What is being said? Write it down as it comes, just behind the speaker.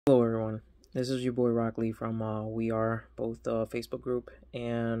Hello everyone, this is your boy Rock Lee from We Are, both the Facebook group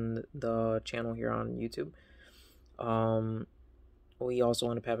and the channel here on YouTube. We also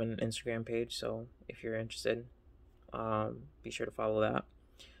end up having an Instagram page, so if you're interested, be sure to follow that.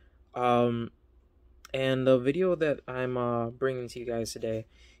 And the video that I'm bringing to you guys today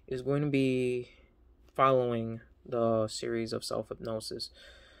is going to be following the series of self-hypnosis,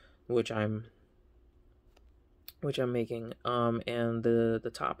 which I'm making, and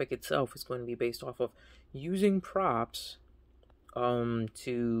the topic itself is going to be based off of using props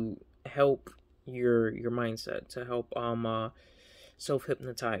to help your mindset, to help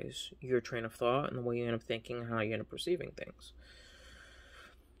self-hypnotize your train of thought and the way you end up thinking, how you end up perceiving things.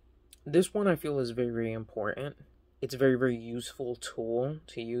 This one I feel is very, very important. It's a very, very useful tool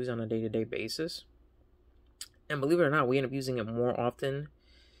to use on a day-to-day basis, and believe it or not, we end up using it more often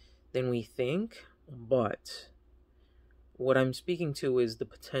than we think. But what I'm speaking to is the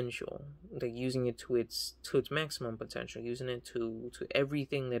potential, like using it to its maximum potential, using it to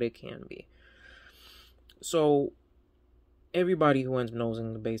everything that it can be. So everybody who ends up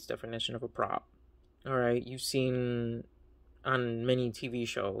knowing the base definition of a prop, all right, you've seen on many TV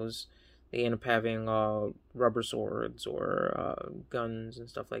shows, they end up having rubber swords or guns and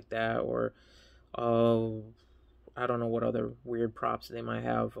stuff like that, or I don't know what other weird props they might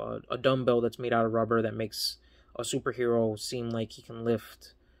have. A dumbbell that's made out of rubber that makes a superhero seem like he can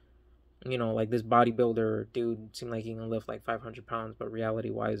lift, like this bodybuilder dude seemed like he can lift like 500 pounds, but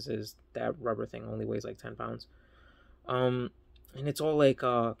reality-wise is that rubber thing only weighs like 10 pounds. And it's all like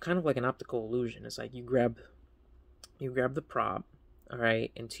kind of like an optical illusion. It's like you grab the prop, all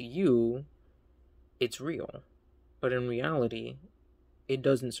right, and to you, it's real. But in reality, it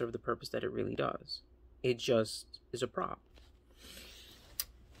doesn't serve the purpose that it really does. It just is a prop.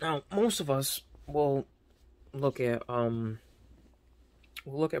 Now, most of us will look at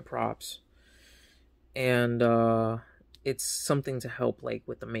props, and it's something to help, like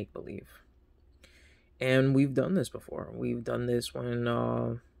with the make-believe. And we've done this before. We've done this when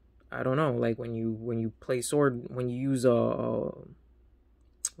I don't know, like when you play sword, when you use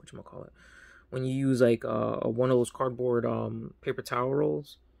when you use like one of those cardboard paper towel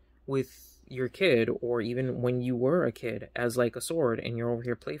rolls with your kid, or even when you were a kid, as like a sword, and you're over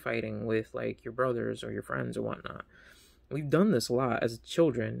here play fighting with like your brothers or your friends or whatnot. We've done this a lot as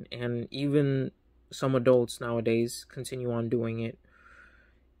children, and even some adults nowadays continue on doing it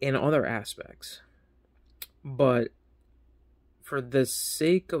in other aspects. But for the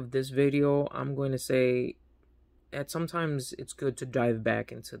sake of this video, I'm going to say that sometimes it's good to dive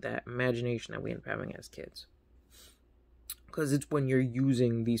back into that imagination that we end up having as kids. Because it's when you're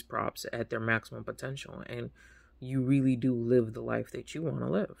using these props at their maximum potential, and you really do live the life that you want to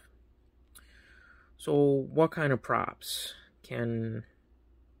live. So what kind of props can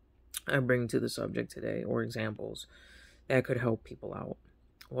I bring to the subject today, or examples that could help people out?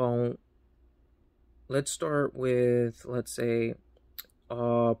 Well, let's start with, let's say,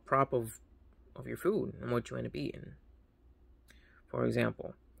 a prop of your food and what you end up eating. For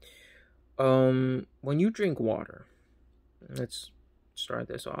example, when you drink water, let's start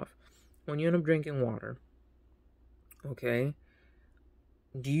this off. When you end up drinking water, okay,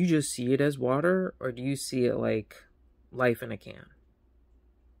 do you just see it as water, or do you see it like life in a can?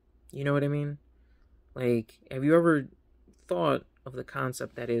 You know what I mean? Like, have you ever thought of the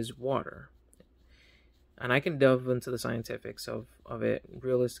concept that is water? And I can delve into the scientifics of it.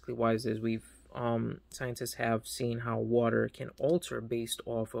 Realistically wise is scientists have seen how water can alter based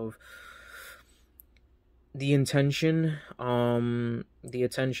off of the intention, the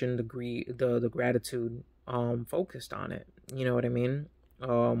attention, the gratitude focused on it. You know what I mean?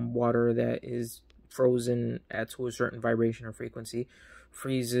 Water that is frozen to a certain vibration or frequency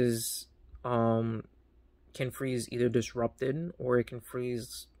freezes, can freeze either disrupted, or it can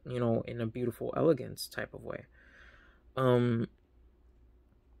freeze, in a beautiful elegance type of way.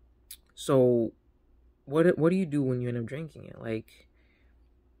 So what do you do when you end up drinking it? Like,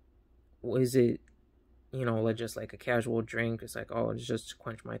 is it, like just like a casual drink? It's like, oh, it's just to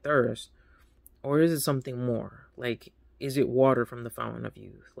quench my thirst. Or is it something more? Like, is it water from the fountain of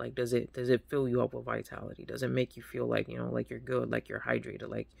youth? Like, does it fill you up with vitality? Does it make you feel like, like you're good, like you're hydrated,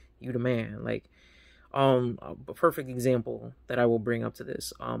 like you the man? Like, a perfect example that I will bring up to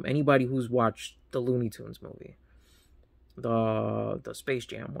this, anybody who's watched the Looney Tunes movie, the Space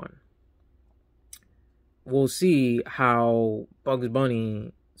Jam one, will see how Bugs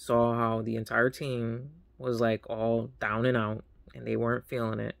Bunny saw how the entire team was like all down and out, and they weren't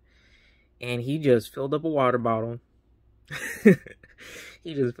feeling it, and he just filled up a water bottle.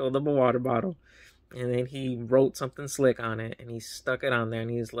 He just filled up a water bottle, And then he wrote something slick on it and he stuck it on there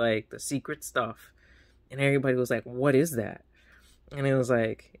and he's like, the secret stuff. And everybody was like, what is that? And it was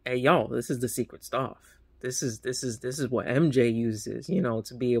like, hey, y'all, this is the secret stuff. This is what MJ uses, you know,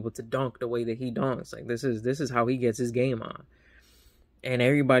 to be able to dunk the way that he dunks. Like, this is how he gets his game on. And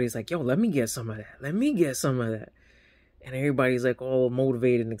everybody's like, yo, let me get some of that. Let me get some of that. And everybody's like all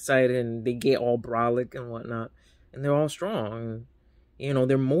motivated and excited, and they get all brolic and whatnot. And they're all strong. You know,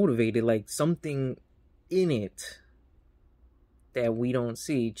 they're motivated. Like, something in it that we don't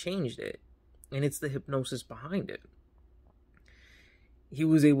see changed it. And it's the hypnosis behind it. He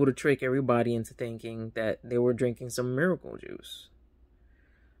was able to trick everybody into thinking that they were drinking some miracle juice.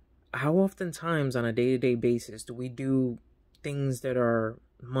 How oftentimes on a day-to-day basis do we do things that are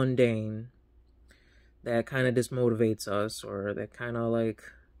mundane, that kind of dismotivates us, or that kind of like,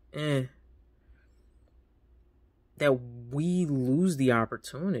 that we lose the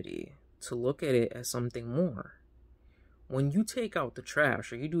opportunity to look at it as something more? When you take out the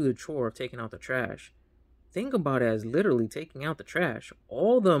trash, or you do the chore of taking out the trash, think about it as literally taking out the trash.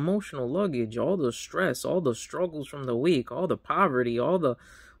 All the emotional luggage, all the stress, all the struggles from the week, all the poverty, all the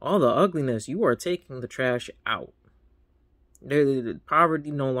ugliness, you are taking the trash out.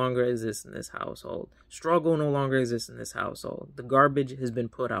 Poverty no longer exists in this household. Struggle no longer exists in this household. The garbage has been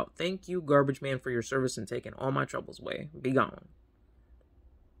put out. Thank you, garbage man, for your service and taking all my troubles away. Be gone.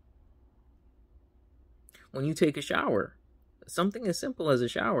 When you take a shower, something as simple as a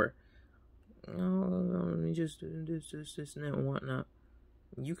shower, let me just do this, and that, and whatnot.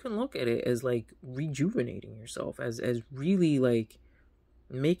 You can look at it as like rejuvenating yourself, as really like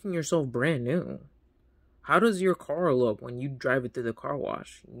making yourself brand new. How does your car look when you drive it through the car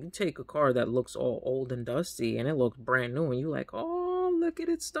wash? You take a car that looks all old and dusty and it looks brand new, and you're like, oh, look at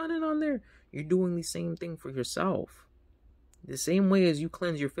it, stunning on there. You're doing the same thing for yourself. The same way as you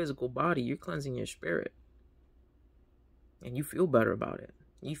cleanse your physical body, you're cleansing your spirit. And you feel better about it.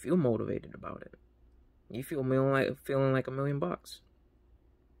 You feel motivated about it. You feel feeling like $1 million.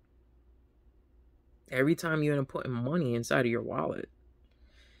 Every time you end up putting money inside of your wallet,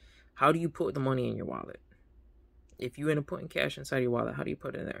 how do you put the money in your wallet? If you end up putting cash inside your wallet, how do you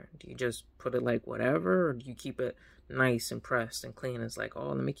put it there? Do you just put it like whatever? Or do you keep it nice and pressed and clean? It's like, oh,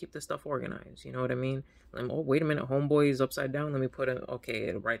 let me keep this stuff organized. You know what I mean? Oh, wait a minute. Homeboy is upside down. Let me put it,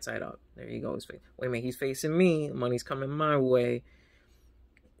 okay, the right side up. There you go. Wait a minute. He's facing me. Money's coming my way.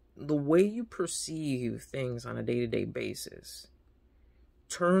 The way you perceive things on a day-to-day basis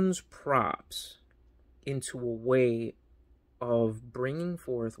turns props into a way of bringing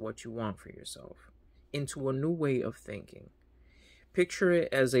forth what you want for yourself, into a new way of thinking. Picture it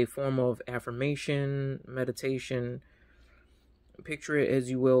as a form of affirmation, meditation. Picture it,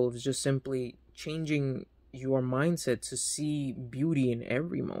 as you will, as just simply changing your mindset to see beauty in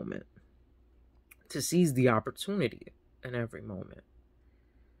every moment, to seize the opportunity in every moment.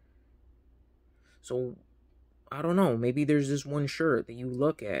 So, I don't know, maybe there's this one shirt that you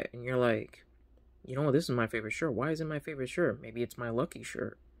look at and you're like, you know, this is my favorite shirt. Why is it my favorite shirt? Maybe it's my lucky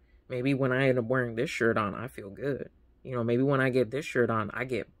shirt. Maybe when I end up wearing this shirt on, I feel good. You know, maybe when I get this shirt on, I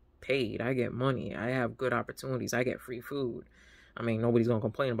get paid. I get money. I have good opportunities. I get free food. I mean, nobody's going to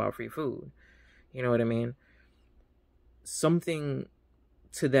complain about free food. You know what I mean? Something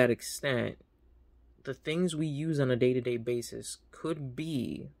to that extent. The things we use on a day-to-day basis could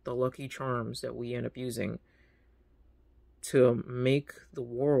be the lucky charms that we end up using to make the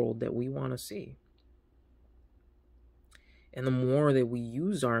world that we want to see. And the more that we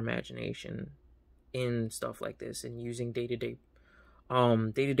use our imagination in stuff like this, and using day-to-day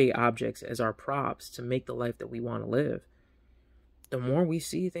objects as our props to make the life that we want to live, the more we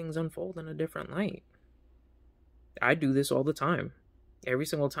see things unfold in a different light. I do this all the time. Every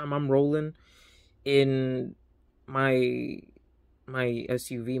single time I'm rolling in my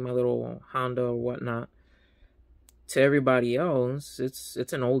SUV, my little Honda or whatnot, to everybody else,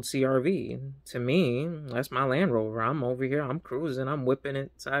 it's an old CRV. To me, that's my Land Rover. I'm over here, I'm cruising, I'm whipping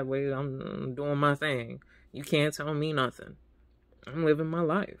it sideways, I'm doing my thing. You can't tell me nothing. I'm living my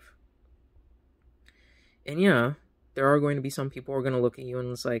life. And yeah, there are going to be some people who are going to look at you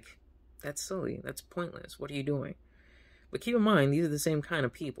and it's like, that's silly, that's pointless, what are you doing? But keep in mind, these are the same kind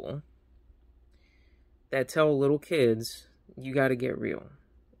of people that tell little kids, you gotta get real.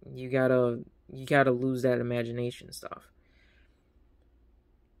 You gotta lose that imagination stuff.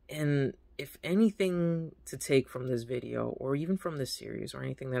 And if anything to take from this video, or even from this series, or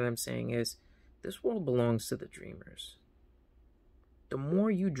anything that I'm saying is, this world belongs to the dreamers. The more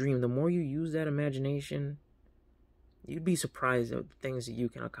you dream, the more you use that imagination, you'd be surprised at the things that you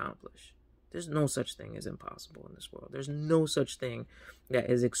can accomplish. There's no such thing as impossible in this world. There's no such thing that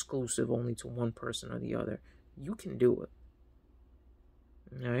is exclusive only to one person or the other. You can do it.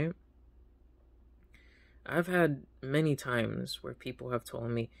 Right? I've had many times where people have told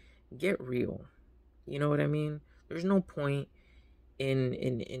me, get real. You know what I mean? There's no point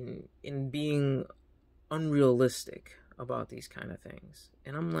in being unrealistic about these kind of things.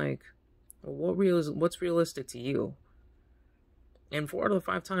 And I'm like, well, what's realistic to you? And 4 out of the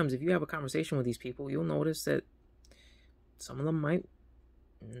 5 times, if you have a conversation with these people, you'll notice that some of them might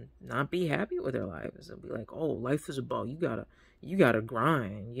not be happy with their lives. They'll be like, oh, life is about, you gotta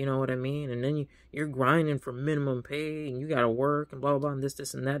grind, you know what I mean? And then you're grinding for minimum pay, and you gotta work, and blah, blah, blah, and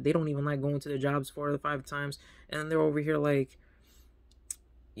this, and that. They don't even like going to their jobs 4 out of the 5 times, and they're over here like,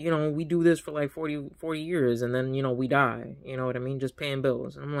 you know, we do this for like 40 years, and then, you know, we die, you know what I mean? Just paying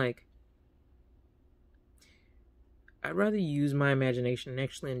bills. And I'm like, I'd rather use my imagination and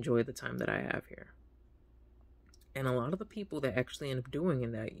actually enjoy the time that I have here. And a lot of the people that actually end up doing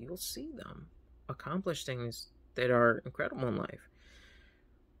in that, you'll see them accomplish things that are incredible in life.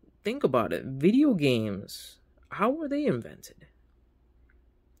 Think about it. Video games, how were they invented?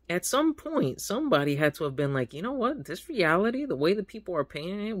 At some point, somebody had to have been like, you know what? This reality, the way that people are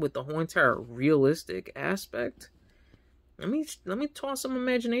painting it with the whole entire realistic aspect, let me toss some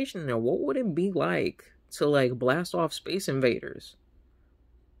imagination in there. What would it be like to like blast off Space Invaders?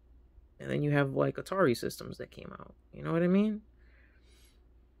 And then you have like Atari systems that came out. You know what I mean?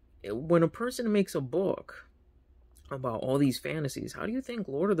 When a person makes a book about all these fantasies, how do you think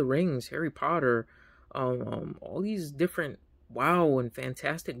Lord of the Rings, Harry Potter, all these different wow and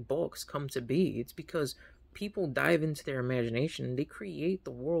fantastic books come to be? It's because people dive into their imagination and they create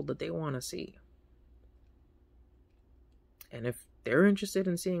the world that they want to see. And if they're interested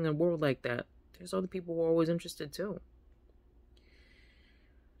in seeing a world like that, there's other people who are always interested too.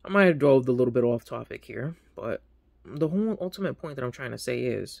 I might have dove a little bit off topic here, but the whole ultimate point that I'm trying to say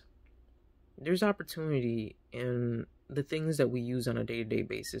is there's opportunity in the things that we use on a day-to-day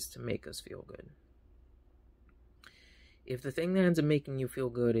basis to make us feel good. If the thing that ends up making you feel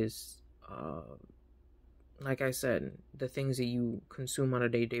good is, like I said, the things that you consume on a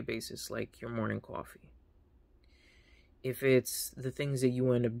day-to-day basis, like your morning coffee. If it's the things that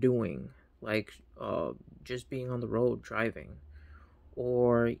you end up doing, like just being on the road, driving.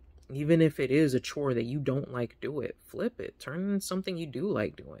 Or even if it is a chore that you don't like, do it. Flip it. Turn it into something you do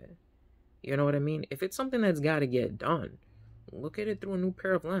like doing. You know what I mean? If it's something that's got to get done, look at it through a new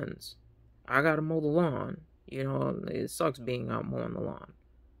pair of lens. I got to mow the lawn. You know, it sucks being out mowing the lawn.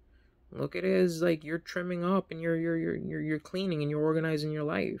 Look at it as like you're trimming up and you're cleaning and you're organizing your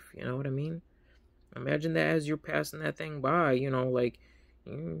life. You know what I mean? Imagine that as you're passing that thing by, you know, like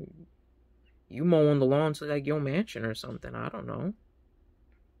you mowing the lawn to like your mansion or something. I don't know.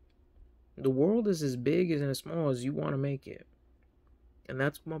 The world is as big and as small as you want to make it. And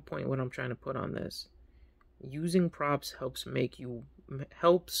that's my point, what I'm trying to put on this. Using props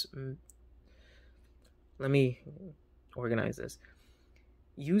let me organize this.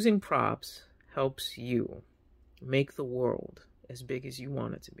 Using props helps you make the world as big as you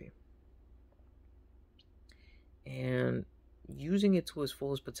want it to be. And using it to its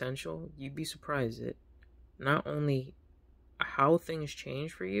fullest potential, you'd be surprised at not only how things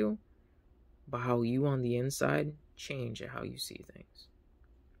change for you, but how you on the inside change at how you see things,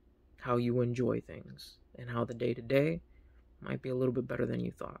 how you enjoy things, and how the day-to-day might be a little bit better than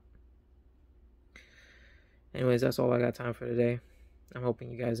you thought. Anyways, that's all I got time for today. I'm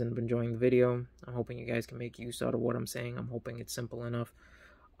hoping you guys end up enjoying the video. I'm hoping you guys can make use out of what I'm saying. I'm hoping it's simple enough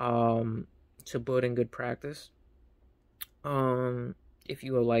to put in good practice. If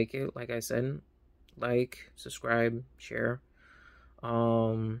you like it, like I said, like, subscribe, share,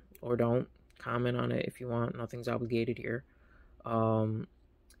 or don't. Comment on it if you want. Nothing's obligated here. And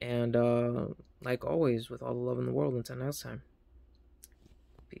like always, with all the love in the world, until next time.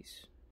 Peace.